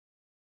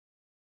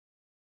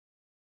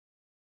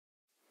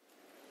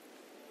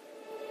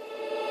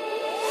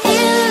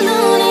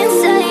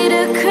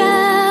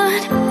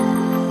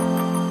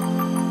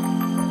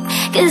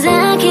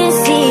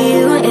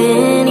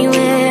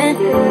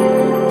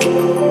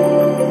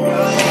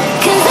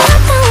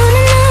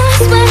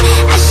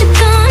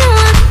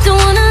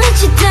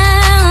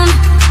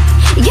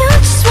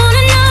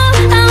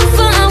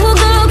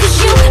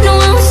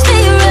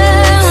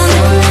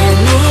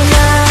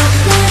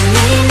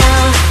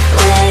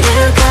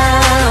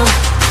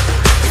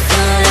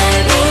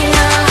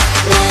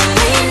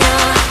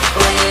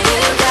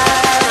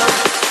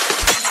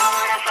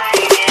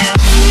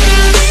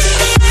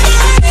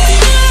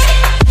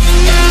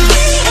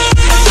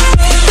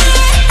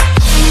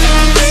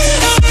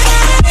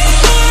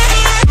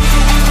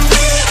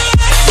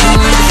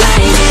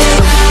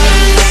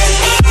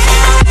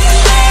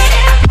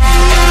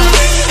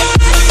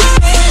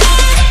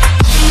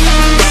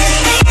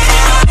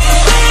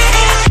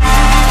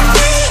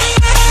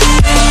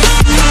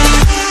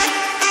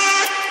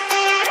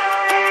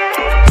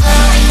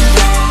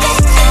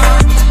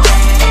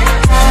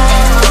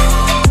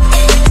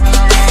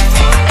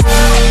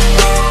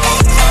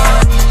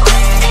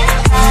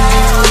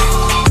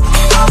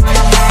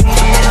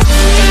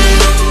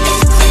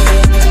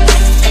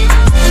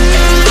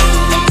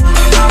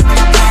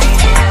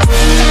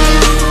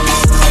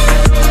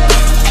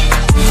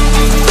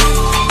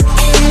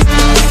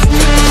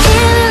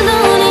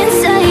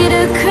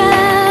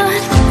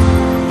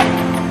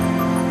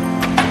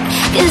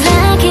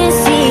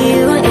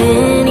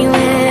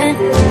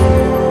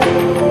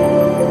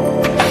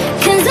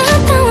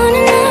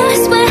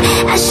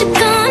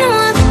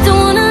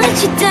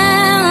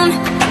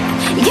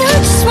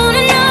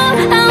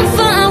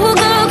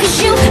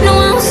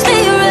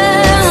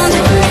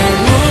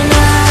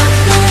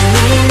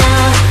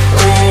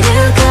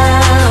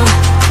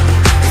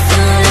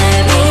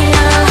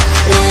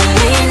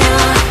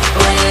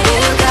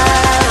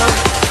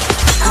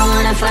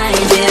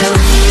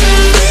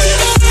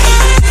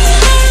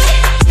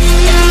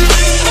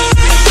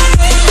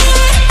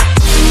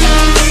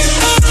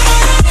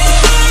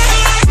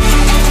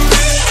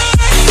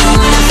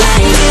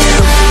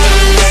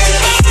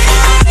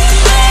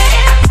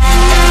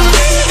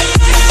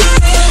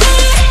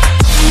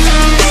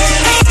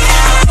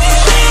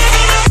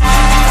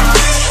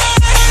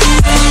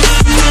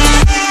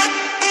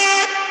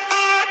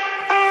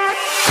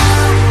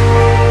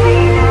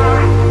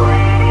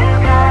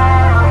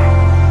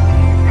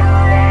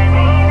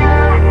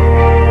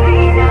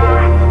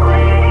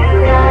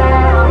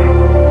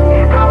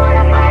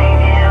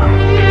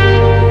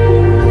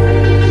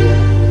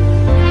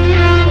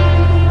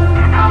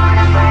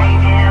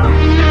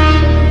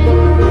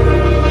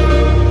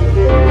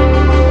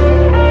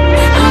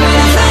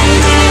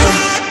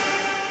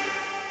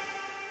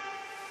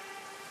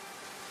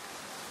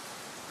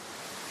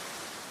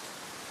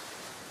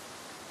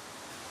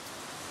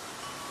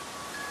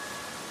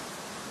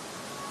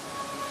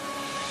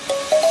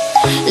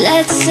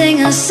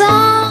a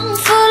song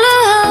full of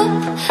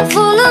hope,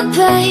 full of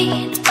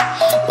pain.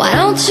 Why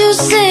don't you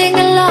sing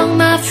along,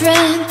 my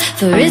friend?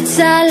 For it's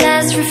our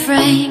last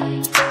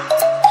refrain.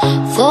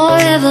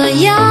 Forever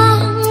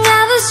young,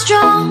 ever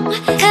strong,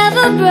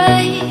 ever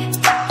brave.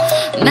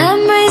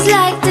 Memories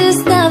like this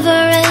never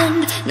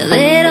end. No,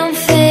 they don't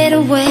fade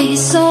away.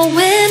 So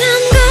when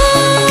I'm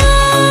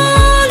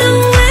gone,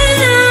 oh, when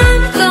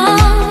I'm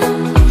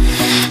gone,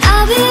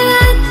 I'll be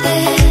right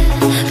there,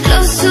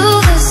 close to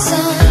the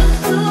sun.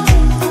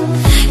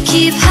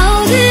 Keep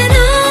holding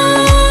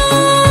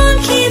on,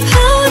 keep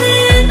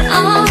holding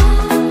on,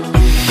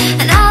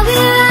 and I'll be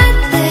right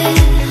there,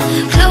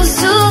 close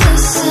to the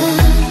sun,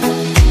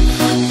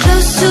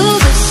 close to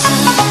the sun.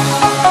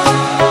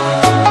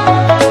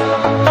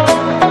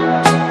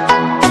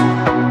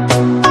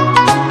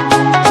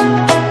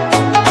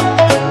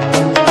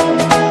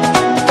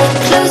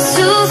 Close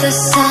to the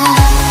sun.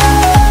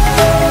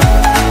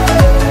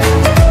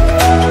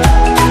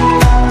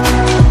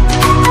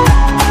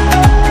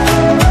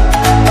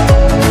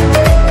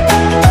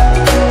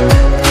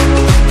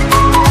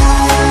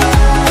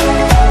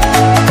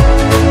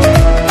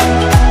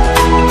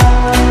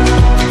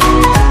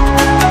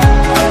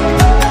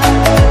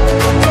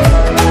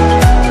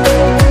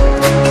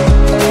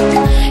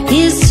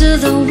 Here's to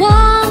the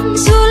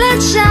ones who let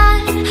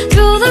shine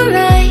through the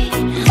rain,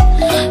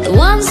 the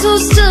ones who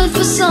stood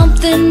for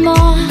something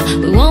more.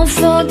 We won't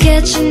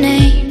forget your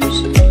names.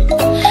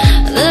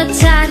 The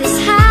tide is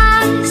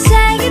high,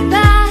 say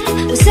goodbye,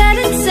 we set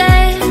it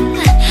sail,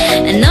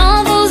 and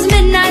all those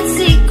midnight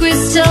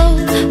secrets told,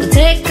 we'll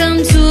take them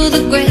to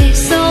the grave.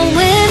 So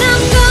when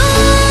I'm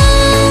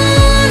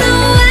gone,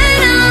 oh, when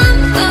I'm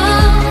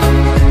gone,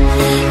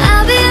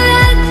 I'll be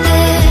right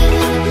there,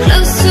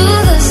 close to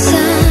the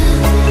sun.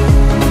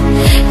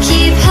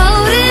 Keep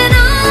holding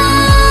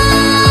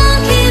on,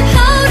 keep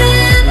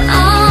holding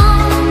on,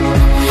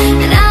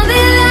 and I'll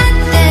be right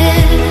there,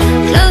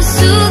 close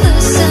to the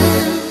sun,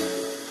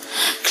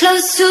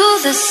 close to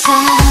the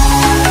sun.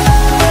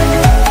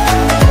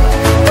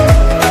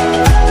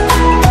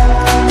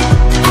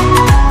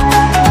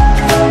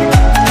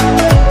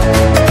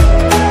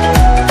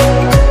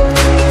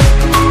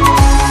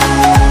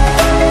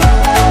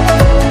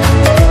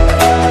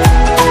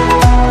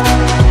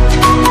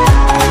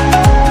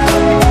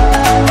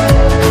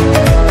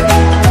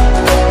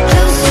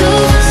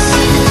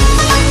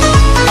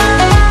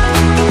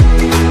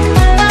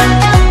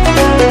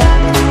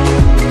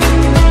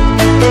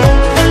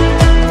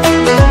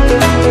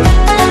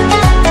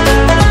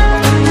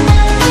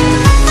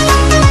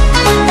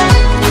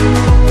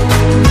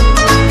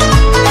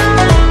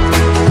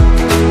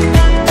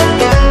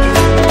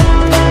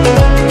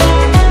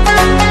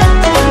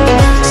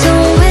 So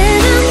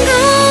when I'm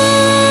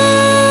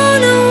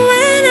gone, oh,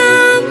 when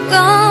I'm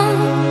gone,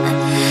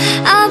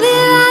 I'll be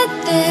right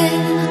there,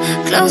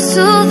 close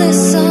to the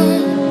sun.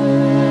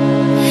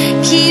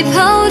 Keep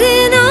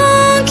holding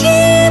on,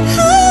 keep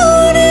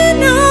holding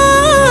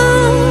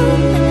on,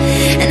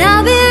 and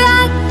I'll be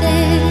right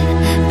there,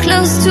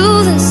 close to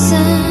the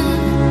sun,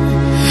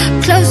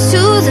 close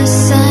to the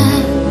sun.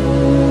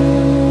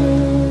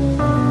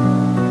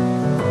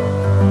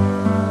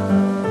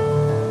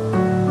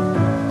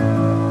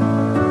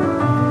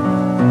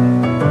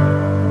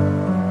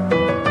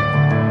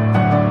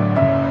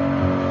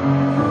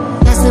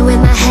 Messing with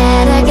my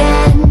head